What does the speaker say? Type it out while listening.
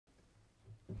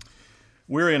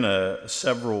We're in a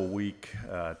several-week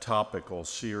topical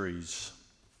series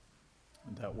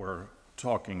that we're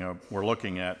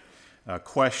looking at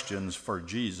questions for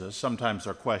Jesus. Sometimes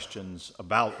they're questions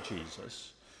about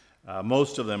Jesus.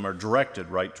 Most of them are directed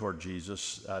right toward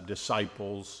Jesus,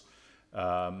 disciples,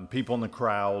 people in the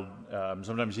crowd,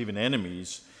 sometimes even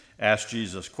enemies ask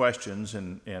Jesus questions,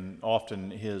 and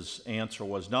often his answer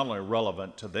was not only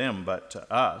relevant to them but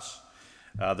to us.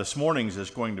 This morning's is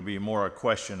going to be more a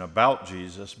question about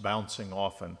Jesus, bouncing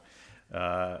off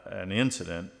an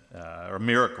incident or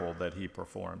miracle that he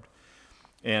performed.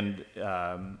 And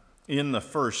in the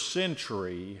first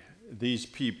century, these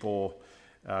people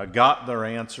got their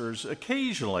answers.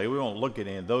 Occasionally, we won't look at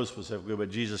any of those specifically,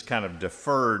 but Jesus kind of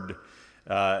deferred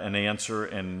an answer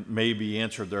and maybe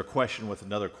answered their question with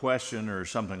another question or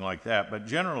something like that. But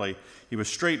generally, he was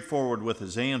straightforward with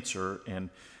his answer, and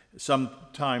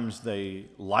sometimes they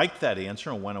liked that answer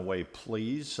and went away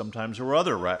pleased. Sometimes there were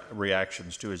other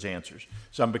reactions to his answers.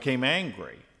 Some became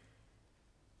angry.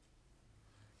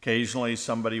 Occasionally,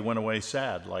 somebody went away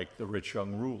sad, like the rich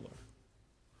young ruler.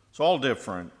 It's all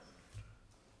different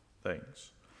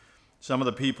things. Some of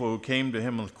the people who came to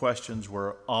him with questions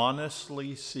were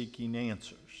honestly seeking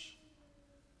answers.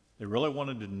 They really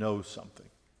wanted to know something.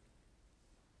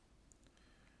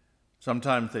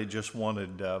 Sometimes they just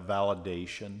wanted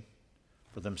validation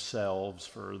for themselves,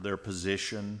 for their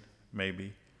position,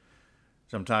 maybe.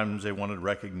 Sometimes they wanted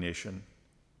recognition.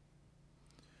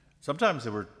 Sometimes they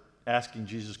were asking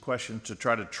Jesus questions to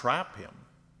try to trap him,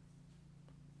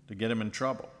 to get him in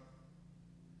trouble.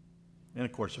 And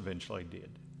of course, eventually did.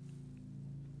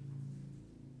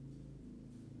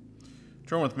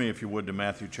 Turn with me, if you would, to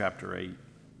Matthew chapter 8,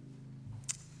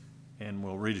 and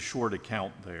we'll read a short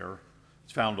account there.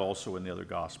 It's found also in the other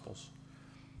Gospels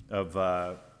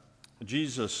of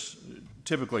Jesus,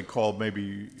 typically called,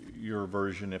 maybe your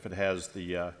version, if it has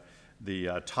the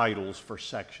titles for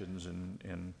sections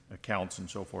and accounts and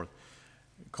so forth,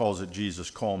 calls it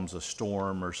Jesus calms a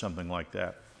storm or something like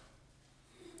that.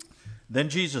 Then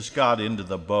Jesus got into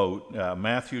the boat,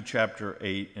 Matthew chapter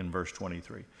 8 and verse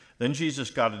 23. Then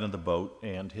Jesus got into the boat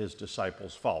and his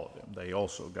disciples followed him. They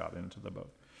also got into the boat.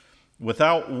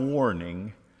 Without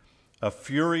warning, a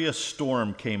furious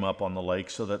storm came up on the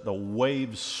lake so that the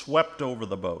waves swept over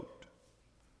the boat.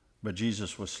 But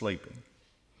Jesus was sleeping.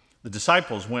 The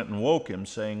disciples went and woke him,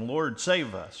 saying, "Lord,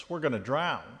 save us. We're going to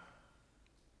drown."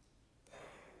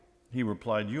 He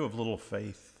replied, "You have little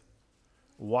faith.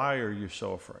 Why are you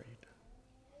so afraid?"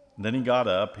 And then he got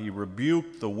up, he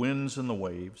rebuked the winds and the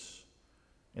waves,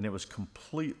 and it was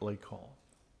completely calm.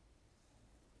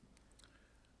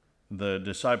 The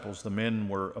disciples, the men,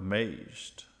 were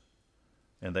amazed.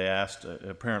 And they asked,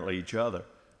 apparently, each other,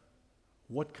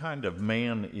 "What kind of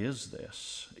man is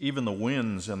this? Even the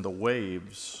winds and the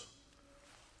waves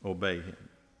obey him."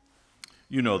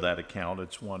 You know that account.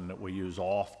 It's one that we use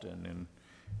often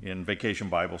in vacation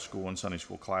Bible school and Sunday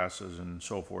school classes and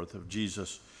so forth, of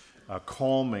Jesus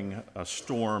calming a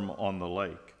storm on the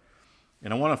lake.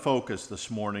 And I want to focus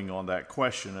this morning on that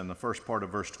question in the first part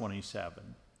of verse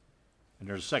 27. And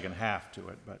there's a second half to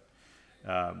it, but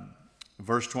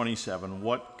verse 27,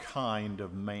 what kind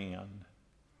of man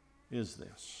is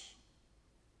this?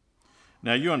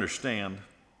 Now you understand,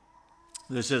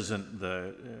 this isn't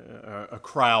a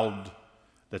crowd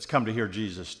that's come to hear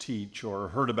Jesus teach or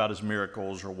heard about his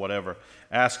miracles or whatever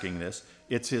asking this.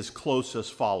 It's his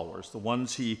closest followers, the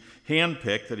ones he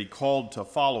handpicked that he called to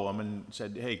follow him and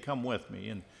said, "Hey, come with me,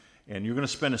 and you're going to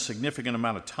spend a significant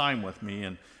amount of time with me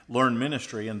and learn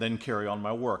ministry and then carry on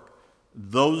my work."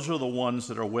 Those are the ones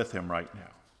that are with him right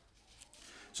now.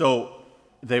 So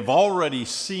they've already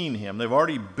seen him. They've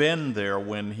already been there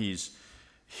when he's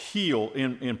healed,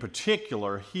 in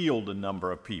particular, healed a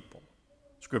number of people.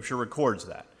 Scripture records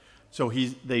that. So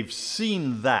they've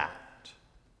seen that.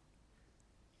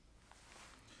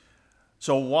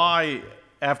 So why,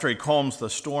 after he calms the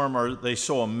storm, are they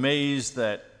so amazed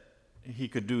that he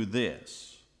could do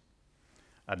this?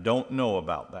 I don't know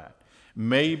about that.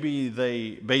 Maybe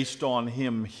they, based on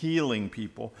him healing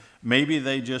people, maybe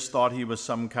they just thought he was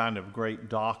some kind of great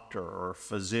doctor or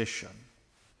physician.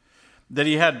 That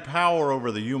he had power over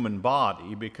the human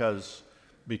body because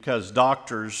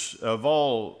doctors of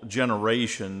all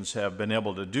generations have been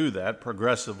able to do that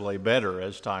progressively better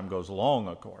as time goes along,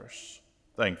 of course,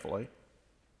 thankfully.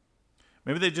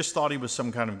 Maybe they just thought he was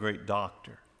some kind of great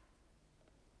doctor.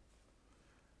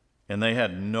 And they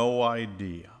had no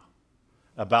idea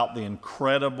about the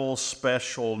incredible,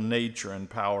 special nature and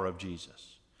power of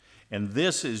Jesus. And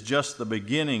this is just the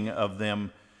beginning of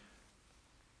them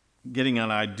getting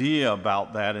an idea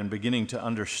about that and beginning to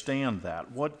understand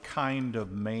that. What kind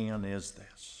of man is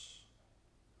this?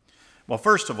 Well,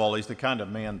 first of all, he's the kind of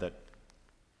man that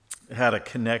had a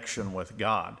connection with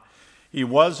God. He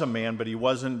was a man, but he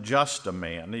wasn't just a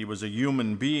man. He was a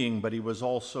human being, but he was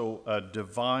also a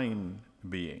divine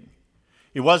being.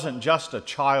 He wasn't just a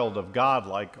child of God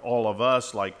like all of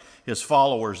us, like his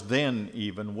followers then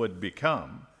even would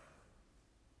become.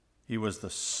 He was the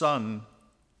Son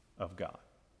of God,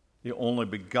 the only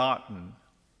begotten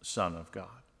Son of God.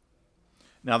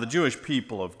 Now, the Jewish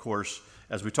people, of course,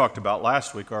 as we talked about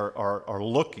last week, are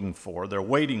looking for, they're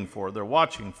waiting for, they're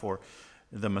watching for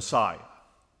the Messiah,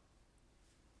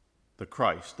 the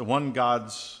Christ, the one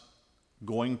God's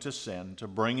going to send to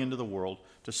bring into the world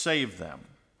to save them.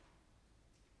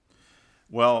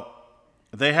 Well,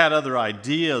 they had other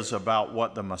ideas about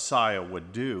what the Messiah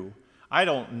would do. I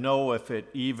don't know if it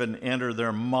even entered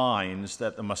their minds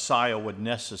that the Messiah would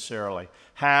necessarily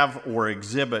have or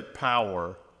exhibit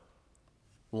power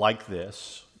like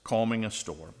this, calming a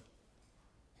storm.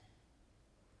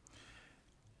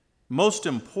 Most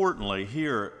importantly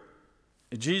here,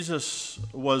 Jesus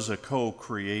was a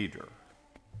co-creator.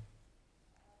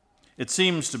 It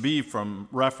seems to be from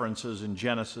references in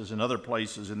Genesis and other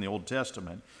places in the Old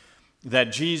Testament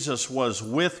that Jesus was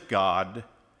with God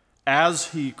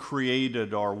as he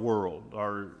created our world,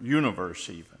 our universe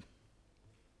even.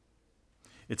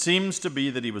 It seems to be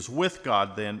that he was with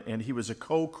God then, and he was a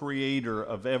co-creator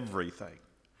of everything.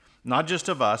 Not just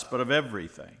of us, but of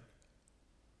everything.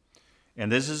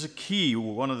 And this is a key.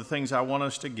 One of the things I want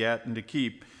us to get and to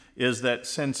keep is that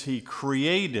since he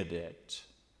created it,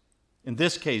 in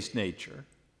this case nature,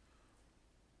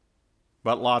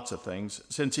 but lots of things,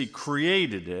 since he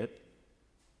created it,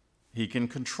 he can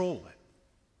control it.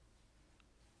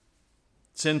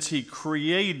 Since he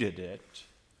created it,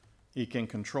 he can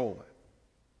control it.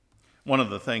 One of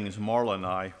the things Marla and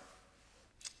I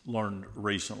learned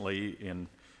recently in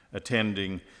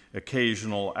attending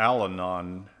occasional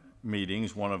Al-Anon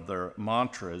meetings, one of their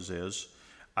mantras is,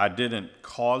 I didn't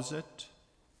cause it,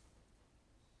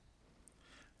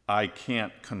 I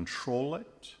can't control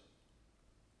it,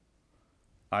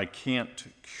 I can't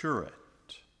cure it.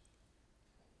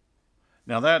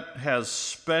 Now that has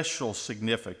special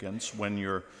significance when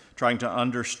you're trying to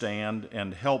understand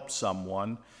and help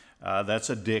someone that's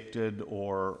addicted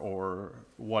or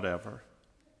whatever.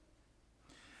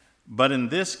 But in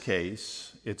this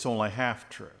case, it's only half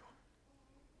true.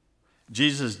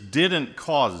 Jesus didn't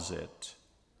cause it,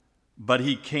 but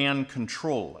he can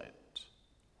control it.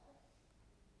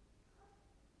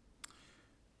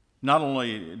 Not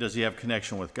only does he have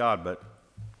connection with God, but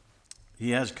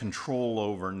he has control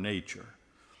over nature.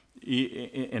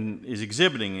 And is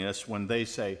exhibiting this when they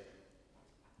say,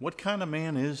 what kind of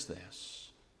man is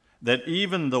this? That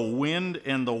even the wind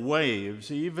and the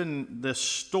waves, even the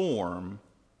storm,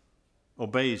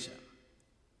 obeys him.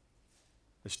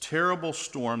 This terrible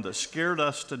storm that scared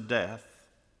us to death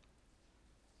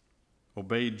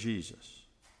obeyed Jesus.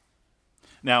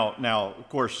 Now, of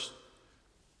course,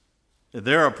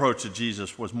 their approach to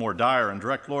Jesus was more dire and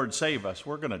direct. Lord, save us.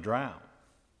 We're going to drown.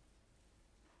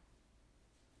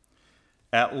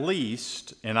 At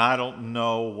least, and I don't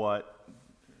know what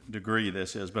degree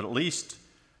this is, but at least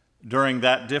during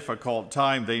that difficult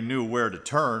time, they knew where to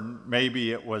turn.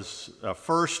 Maybe it was a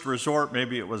first resort,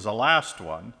 maybe it was a last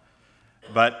one.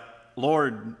 But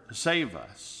Lord, save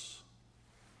us.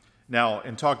 Now,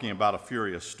 in talking about a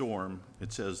furious storm,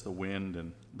 it says the wind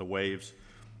and the waves.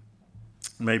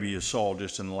 Maybe you saw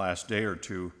just in the last day or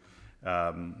two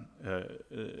a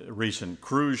recent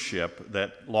cruise ship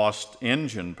that lost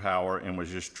engine power and was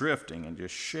just drifting and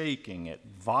just shaking it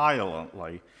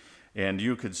violently. And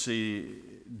you could see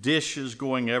dishes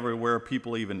going everywhere,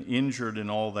 people even injured and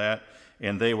all that.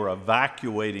 And they were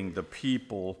evacuating the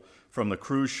people from the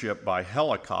cruise ship by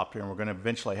helicopter, and we're going to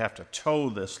eventually have to tow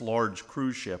this large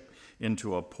cruise ship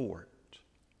into a port.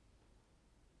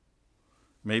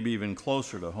 Maybe even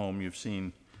closer to home, you've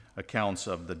seen accounts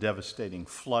of the devastating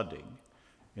flooding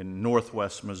in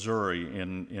northwest Missouri,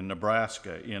 in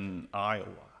Nebraska, in Iowa.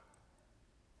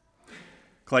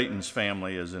 Clayton's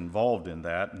family is involved in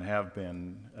that and have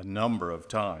been a number of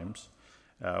times.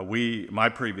 My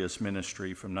previous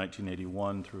ministry from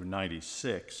 1981 through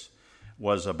 96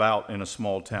 was about in a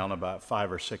small town about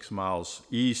 5 or 6 miles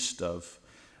east of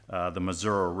the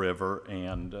Missouri River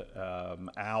and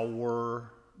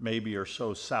hour maybe or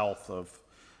so south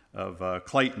of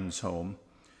Clayton's home.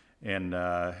 And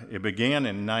it began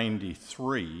in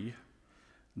 93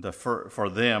 for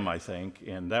them, I think,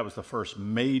 and that was the first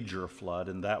major flood,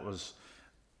 and that was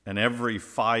an every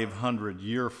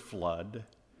 500-year flood.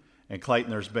 And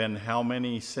Clayton, there's been how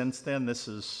many since then? This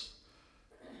is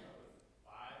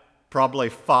probably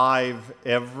 5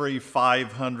 every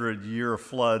 500-year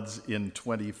floods in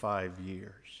 25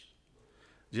 years.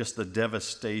 Just the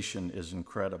devastation is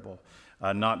incredible.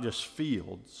 Not just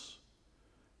fields,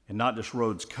 and not just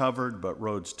roads covered, but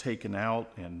roads taken out,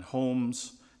 and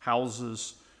homes,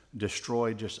 houses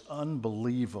destroyed. Just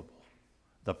unbelievable,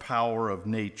 the power of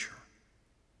nature.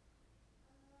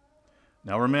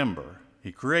 Now remember,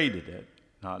 he created it,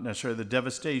 not necessarily the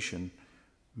devastation,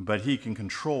 but he can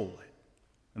control it.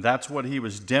 And that's what he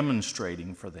was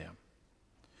demonstrating for them.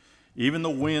 Even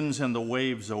the winds and the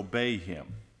waves obey him.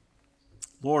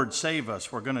 Lord, save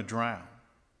us, we're going to drown.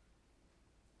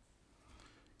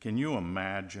 Can you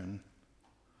imagine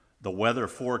the weather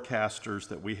forecasters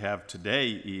that we have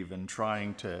today even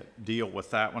trying to deal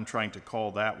with that one, trying to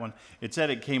call that one? It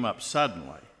said it came up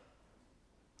suddenly.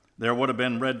 There would have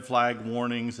been red flag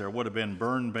warnings, there would have been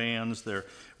burn bans, there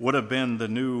would have been the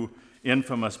new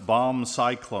infamous bomb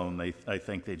cyclone I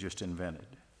think they just invented.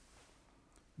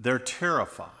 They're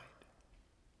terrified.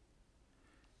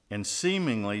 And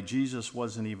seemingly, Jesus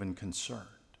wasn't even concerned.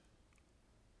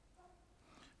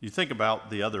 You think about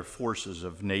the other forces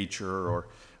of nature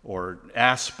or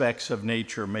aspects of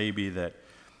nature maybe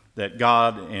that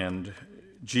God and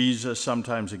Jesus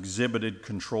sometimes exhibited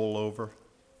control over.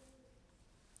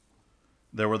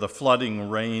 There were the flooding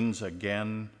rains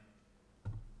again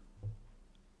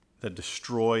that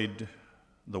destroyed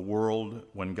the world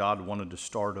when God wanted to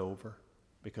start over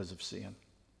because of sin.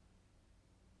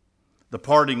 The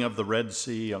parting of the Red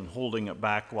Sea and holding it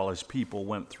back while his people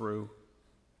went through.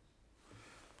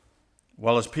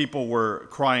 While his people were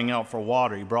crying out for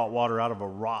water, he brought water out of a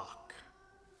rock.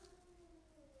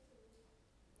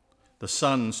 The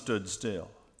sun stood still.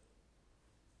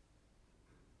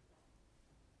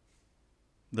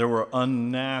 There were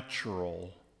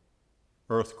unnatural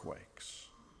earthquakes.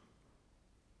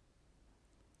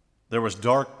 There was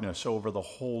darkness over the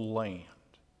whole land.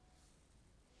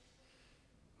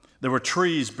 There were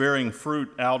trees bearing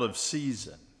fruit out of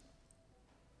season.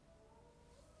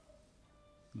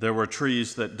 There were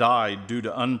trees that died due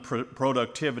to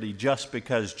unproductivity just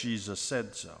because Jesus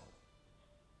said so.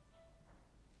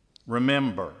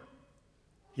 Remember,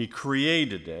 he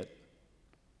created it.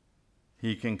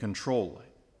 He can control it.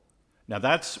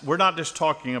 Now we're not just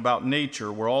talking about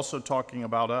nature, we're also talking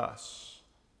about us.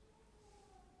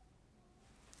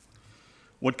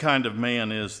 What kind of man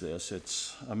is this?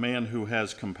 It's a man who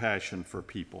has compassion for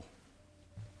people.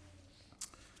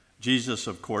 Jesus,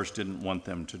 of course, didn't want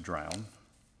them to drown.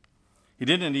 He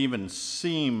didn't even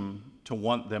seem to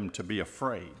want them to be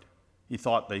afraid. He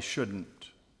thought they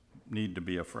shouldn't need to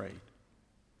be afraid.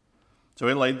 So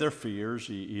he allayed their fears.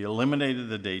 He eliminated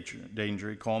the danger.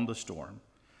 He calmed the storm.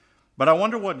 But I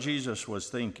wonder what Jesus was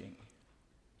thinking.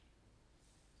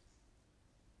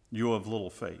 You have little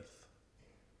faith.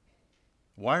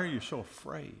 Why are you so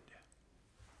afraid?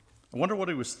 I wonder what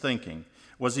he was thinking.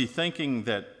 Was he thinking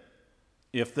that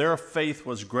if their faith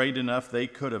was great enough, they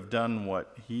could have done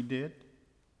what he did?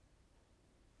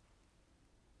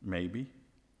 Maybe.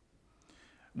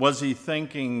 Was he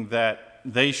thinking that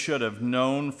they should have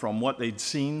known from what they'd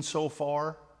seen so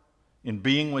far in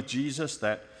being with Jesus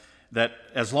that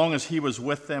as long as he was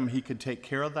with them, he could take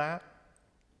care of that?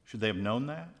 Should they have known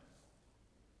that?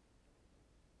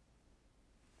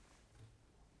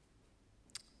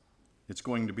 It's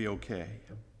going to be okay.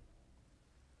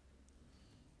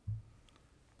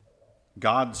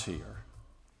 God's here.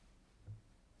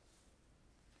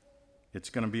 It's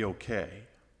going to be okay.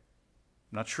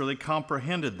 I'm not sure they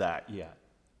comprehended that yet.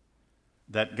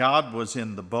 That God was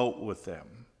in the boat with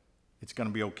them. It's going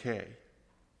to be okay.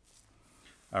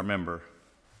 I remember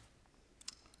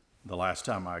the last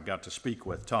time I got to speak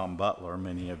with Tom Butler.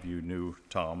 Many of you knew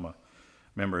Tom, a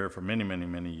member here for many, many,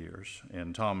 many years.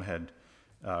 And Tom had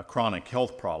chronic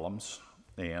health problems,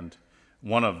 and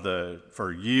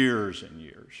for years and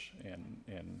years,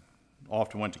 and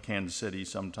often went to Kansas City,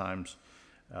 sometimes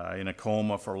in a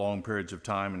coma for long periods of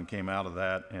time, and came out of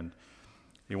that. And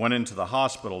he went into the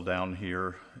hospital down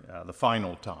here the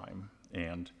final time,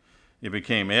 and it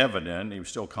became evident, he was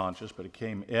still conscious, but it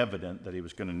became evident that he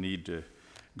was going to need to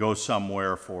go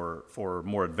somewhere for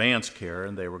more advanced care,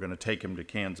 and they were going to take him to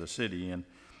Kansas City. And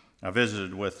I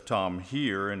visited with Tom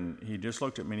here, and he just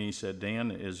looked at me and he said,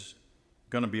 Dan, is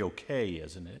going to be okay,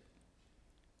 isn't it?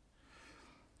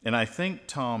 And I think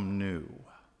Tom knew.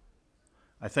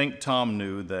 I think Tom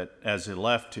knew that as he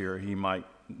left here, he might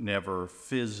never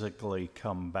physically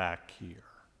come back here.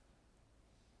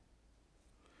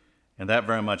 And that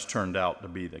very much turned out to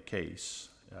be the case.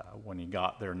 when he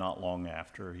got there not long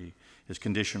after. His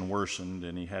condition worsened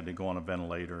and he had to go on a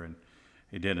ventilator, and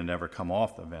he didn't ever come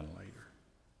off the ventilator.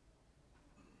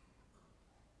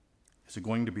 Is it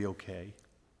going to be okay?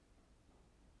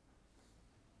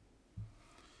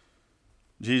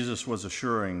 Jesus was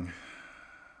assuring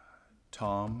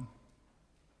Tom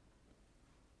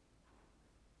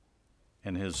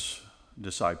and his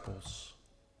disciples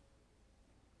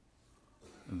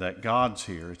that God's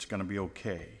here, it's going to be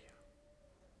okay.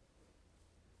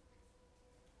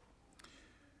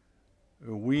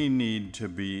 We need to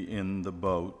be in the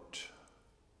boat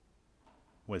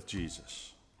with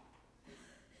Jesus.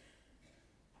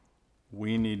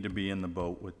 We need to be in the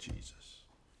boat with Jesus.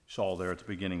 You saw there at the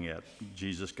beginning yet,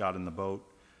 Jesus got in the boat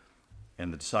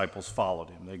and the disciples followed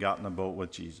him. They got in the boat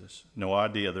with Jesus. No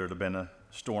idea there'd have been a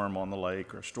storm on the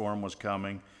lake or a storm was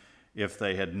coming. If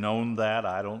they had known that,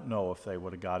 I don't know if they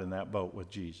would have got in that boat with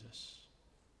Jesus.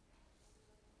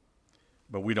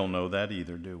 But we don't know that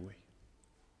either, do we?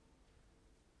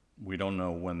 We don't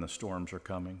know when the storms are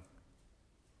coming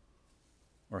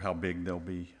or how big they'll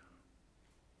be.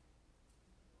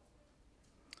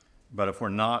 But if we're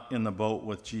not in the boat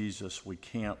with Jesus, we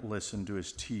can't listen to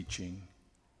his teaching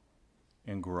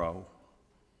and grow.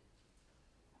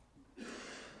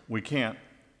 We can't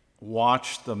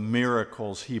watch the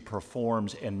miracles he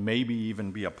performs and maybe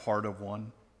even be a part of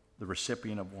one, the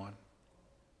recipient of one.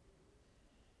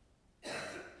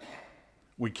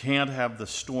 We can't have the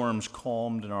storms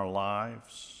calmed in our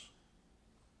lives.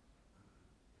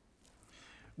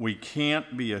 We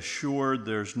can't be assured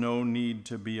there's no need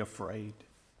to be afraid.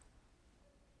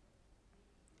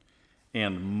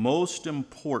 And most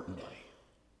importantly,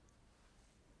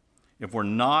 if we're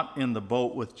not in the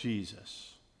boat with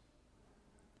Jesus,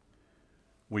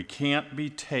 we can't be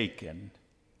taken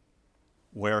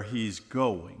where he's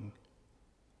going,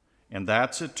 and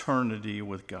that's eternity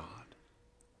with God.